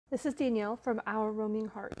This is Danielle from Our Roaming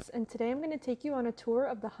Hearts, and today I'm going to take you on a tour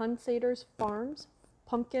of the Hunsader Farms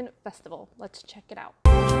Pumpkin Festival. Let's check it out.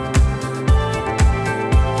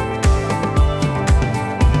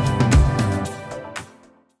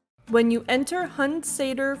 When you enter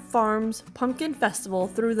Hunsader Farms Pumpkin Festival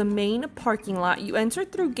through the main parking lot, you enter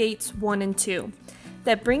through gates 1 and 2.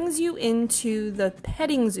 That brings you into the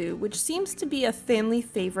petting zoo, which seems to be a family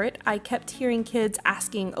favorite. I kept hearing kids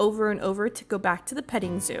asking over and over to go back to the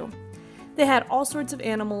petting zoo. They had all sorts of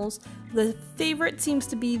animals. The favorite seems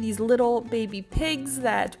to be these little baby pigs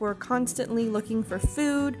that were constantly looking for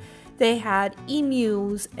food. They had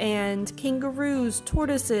emus and kangaroos,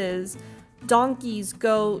 tortoises, donkeys,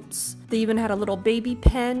 goats. They even had a little baby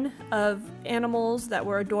pen of animals that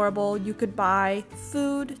were adorable. You could buy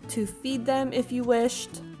food to feed them if you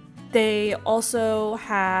wished. They also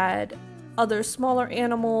had other smaller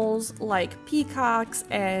animals like peacocks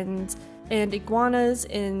and iguanas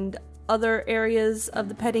in other areas of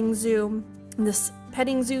the petting zoo. This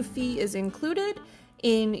petting zoo fee is included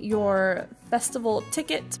in your festival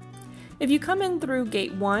ticket. If you come in through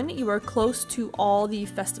gate 1, you are close to all the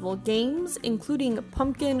festival games, including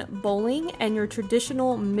pumpkin bowling and your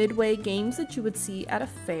traditional midway games that you would see at a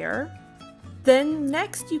fair. Then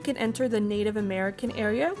next you can enter the Native American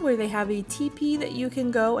area where they have a teepee that you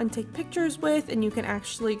can go and take pictures with, and you can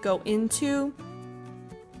actually go into.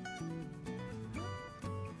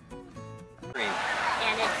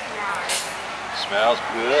 And it smells. Smells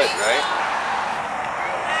good, right?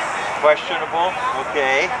 Questionable.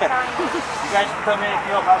 Okay. You guys can come in and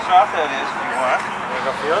feel how soft that is if you want. You want to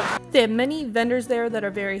go feel it? They have many vendors there that are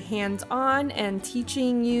very hands-on and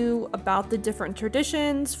teaching you about the different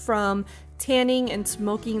traditions, from tanning and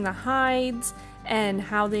smoking the hides and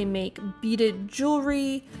how they make beaded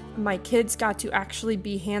jewelry. My kids got to actually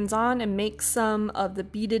be hands-on and make some of the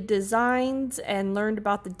beaded designs and learned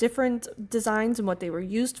about the different designs and what they were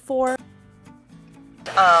used for.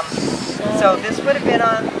 So this would have been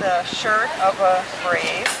on the shirt of a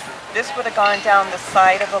brave. This would have gone down the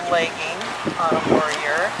side of a legging on a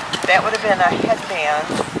warrior. That would have been a headband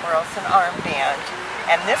or else an armband.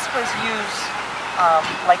 And this was used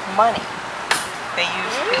like money. They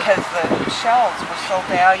used, because the shells were so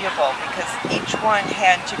valuable, because each one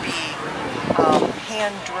had to be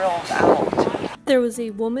hand drilled out. There was a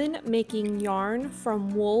woman making yarn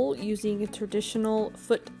from wool using a traditional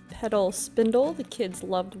foot pedal spindle. The kids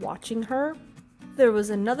loved watching her. There was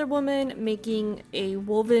another woman making a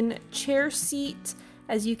woven chair seat.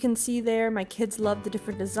 As you can see there, my kids loved the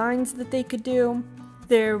different designs that they could do.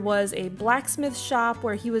 There was a blacksmith shop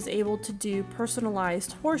where he was able to do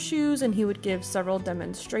personalized horseshoes, and he would give several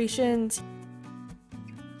demonstrations.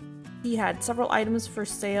 He had several items for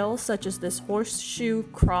sale, such as this horseshoe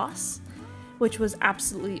cross, which was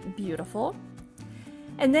absolutely beautiful.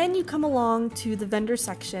 And then you come along to the vendor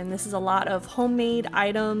section. This is a lot of homemade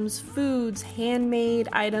items, foods, handmade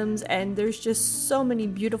items, and there's just so many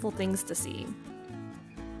beautiful things to see.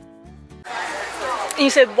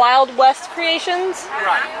 You said Wild West Creations?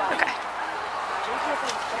 Right. Okay.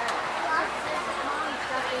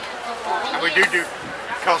 And we do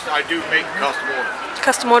custom. I do make custom orders.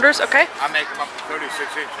 Custom orders, okay. I make them up to 36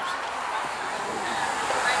 inches.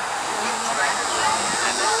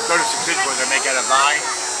 36 inches where they make out of vine.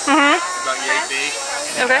 About 8 feet.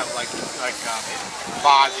 And Okay. Have like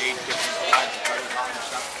 5, 8 different kinds of colors on and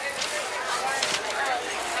stuff.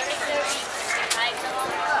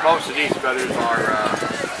 Most of these feathers are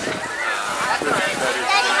Christmas feathers,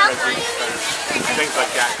 president's feathers, things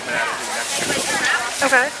like that coming out of the next.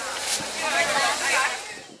 Okay.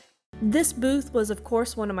 This booth was of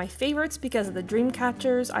course one of my favorites because of the dream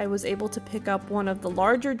catchers. I was able to pick up one of the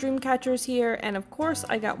larger dream catchers here, and of course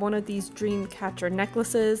I got one of these dream catcher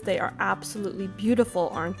necklaces. They are absolutely beautiful,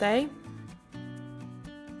 aren't they?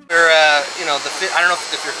 They're, you know, I don't know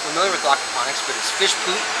if you're familiar with aquaponics, but it's fish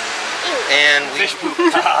poop. And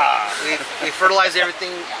we fertilize everything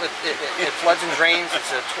with it floods and drains. It's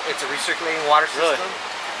a recirculating water system.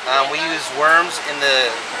 We use worms in the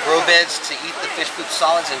grow beds to eat the fish poop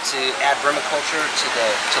solids and to add vermiculture to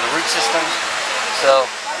the root systems. So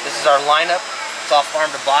this is our lineup. It's all farm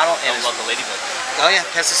to bottle, and I love the ladybugs. Oh yeah,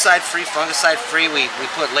 pesticide free, fungicide free. We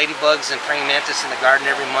put ladybugs and praying mantis in the garden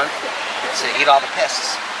every month to eat all the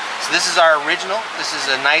pests. So this is our original. This is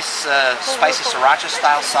a nice spicy sriracha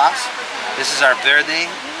style sauce. This is our verde.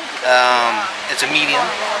 It's a medium,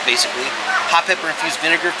 basically. Hot pepper infused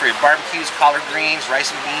vinegar for your barbecues, collard greens,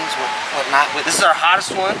 rice and beans, whatnot. This is our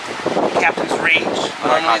hottest one, Captain's Rage.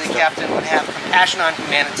 Normally the captain would have compassion on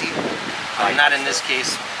humanity, not in this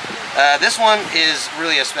case. This one is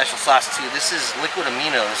really a special sauce too. This is liquid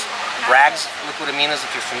aminos. Bragg's liquid aminos,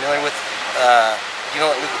 if you're familiar with, you know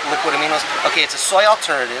what liquid aminos? Okay, it's a soy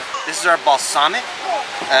alternative. This is our balsamic,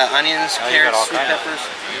 onions, carrots, sweet peppers.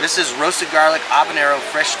 This is roasted garlic, habanero,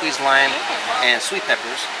 fresh squeezed lime, and sweet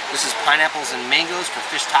peppers. This is pineapples and mangoes for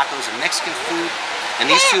fish tacos and Mexican food. And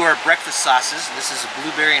these two are breakfast sauces. This is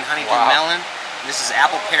blueberry and honeydew melon. This is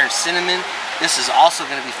apple, pear, and cinnamon. This is also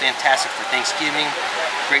going to be fantastic for Thanksgiving,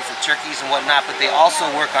 great for turkeys and whatnot, but they also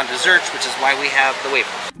work on desserts, which is why we have the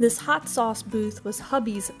wafers. This hot sauce booth was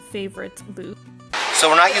hubby's favorite booth. So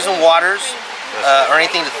we're not using waters or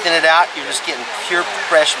anything to thin it out. You're just getting pure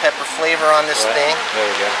fresh pepper flavor on this thing. There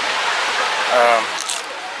we go.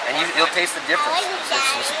 And you'll taste the difference.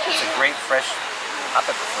 It's a great fresh hot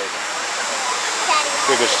pepper flavor.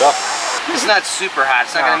 Pretty good stuff. It's not super hot.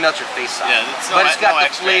 It's not going to melt your face off. Yeah, but it's got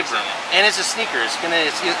the flavor. And it's a sneaker.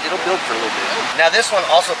 It'll build for a little bit. Now this one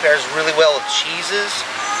also pairs really well with cheeses,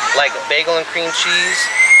 like bagel and cream cheese.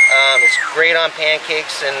 It's great on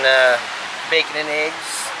pancakes and bacon and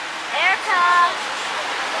eggs.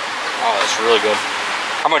 Oh, that's really good.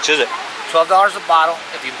 How much is it? $12 a bottle.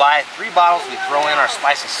 If you buy 3 bottles, we throw in our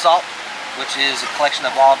spicy salt, which is a collection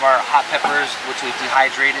of all of our hot peppers, which we've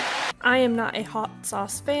dehydrated. I am not a hot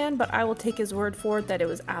sauce fan, but I will take his word for it that it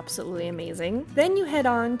was absolutely amazing. Then you head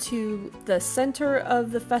on to the center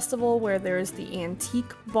of the festival where there is the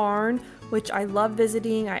antique barn, which I love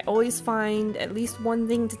visiting. I always find at least one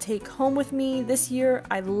thing to take home with me. This year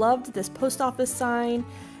I loved this post office sign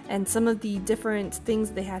and some of the different things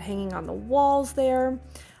they had hanging on the walls there.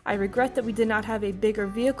 I regret that we did not have a bigger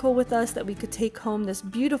vehicle with us that we could take home this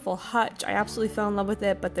beautiful hutch. I absolutely fell in love with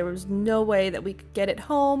it, but there was no way that we could get it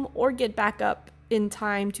home or get back up in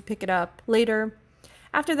time to pick it up later.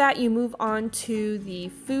 After that, you move on to the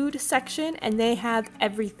food section, and they have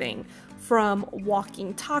everything from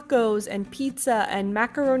walking tacos and pizza and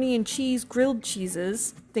macaroni and cheese grilled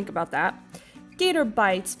cheeses. Think about that. Gator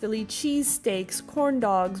bites, Philly cheesesteaks, corn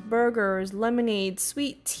dogs, burgers, lemonade,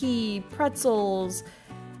 sweet tea, pretzels,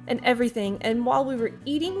 and everything. And while we were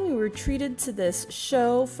eating, we were treated to this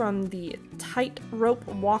show from the tightrope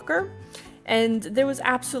walker, and there was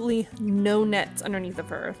absolutely no nets underneath of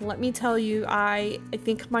her. Let me tell you, I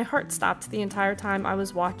think my heart stopped the entire time I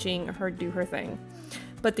was watching her do her thing.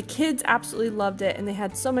 But the kids absolutely loved it, and they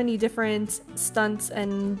had so many different stunts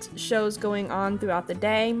and shows going on throughout the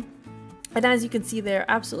day. And as you can see there,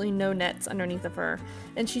 absolutely no nets underneath of her,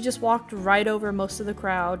 and she just walked right over most of the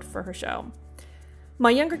crowd for her show. My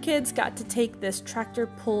younger kids got to take this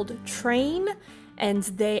tractor-pulled train, and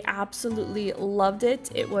they absolutely loved it.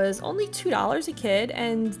 It was only $2 a kid,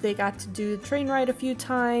 and they got to do the train ride a few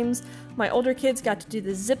times. My older kids got to do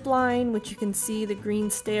the zip line, which you can see the green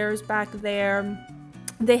stairs back there.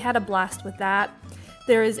 They had a blast with that.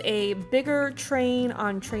 There is a bigger train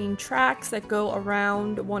on train tracks that go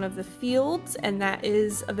around one of the fields, and that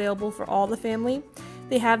is available for all the family.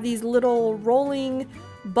 They have these little rolling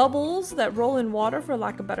bubbles that roll in water, for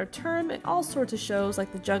lack of a better term, and all sorts of shows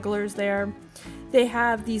like the jugglers there. They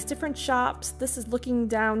have these different shops. This is looking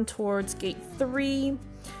down towards gate 3.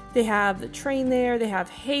 They have the train there. They have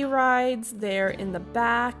hay rides there in the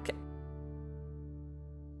back,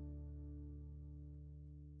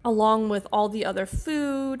 along with all the other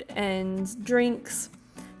food and drinks.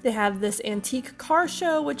 They have this antique car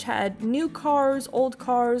show, which had new cars, old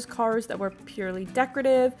cars, cars that were purely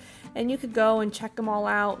decorative, and you could go and check them all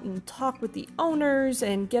out and talk with the owners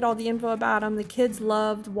and get all the info about them. The kids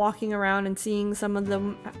loved walking around and seeing some of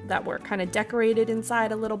them that were kind of decorated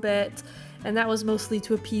inside a little bit, and that was mostly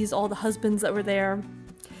to appease all the husbands that were there.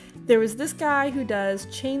 There was this guy who does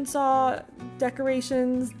chainsaw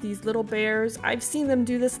decorations, these little bears. I've seen them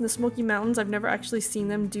do this in the Smoky Mountains. I've never actually seen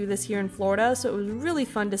them do this here in Florida, so it was really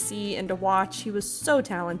fun to see and to watch. He was so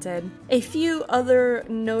talented. A few other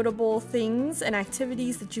notable things and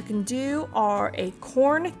activities that you can do are a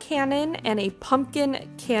corn cannon and a pumpkin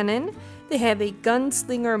cannon. They have a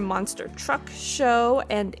gunslinger monster truck show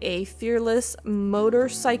and a fearless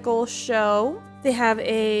motorcycle show. They have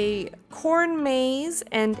a corn maze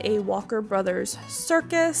and a Walker Brothers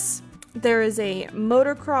circus. There is a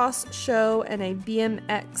motocross show and a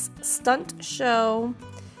BMX stunt show.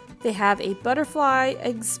 They have a butterfly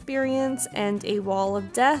experience and a wall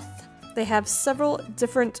of death. They have several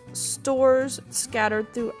different stores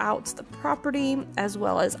scattered throughout the property, as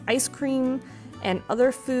well as ice cream and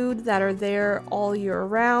other food that are there all year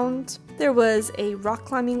round. There was a rock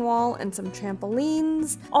climbing wall and some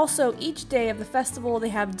trampolines. Also, each day of the festival, they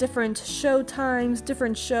have different show times,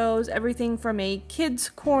 different shows, everything from a kids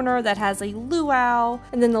corner that has a luau.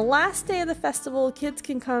 And then the last day of the festival, kids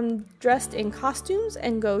can come dressed in costumes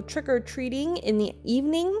and go trick-or-treating in the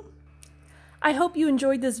evening. I hope you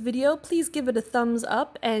enjoyed this video. Please give it a thumbs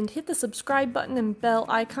up and hit the subscribe button and bell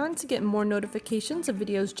icon to get more notifications of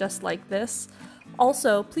videos just like this.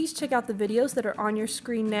 Also, please check out the videos that are on your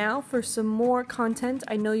screen now for some more content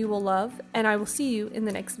I know you will love, and I will see you in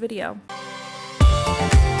the next video.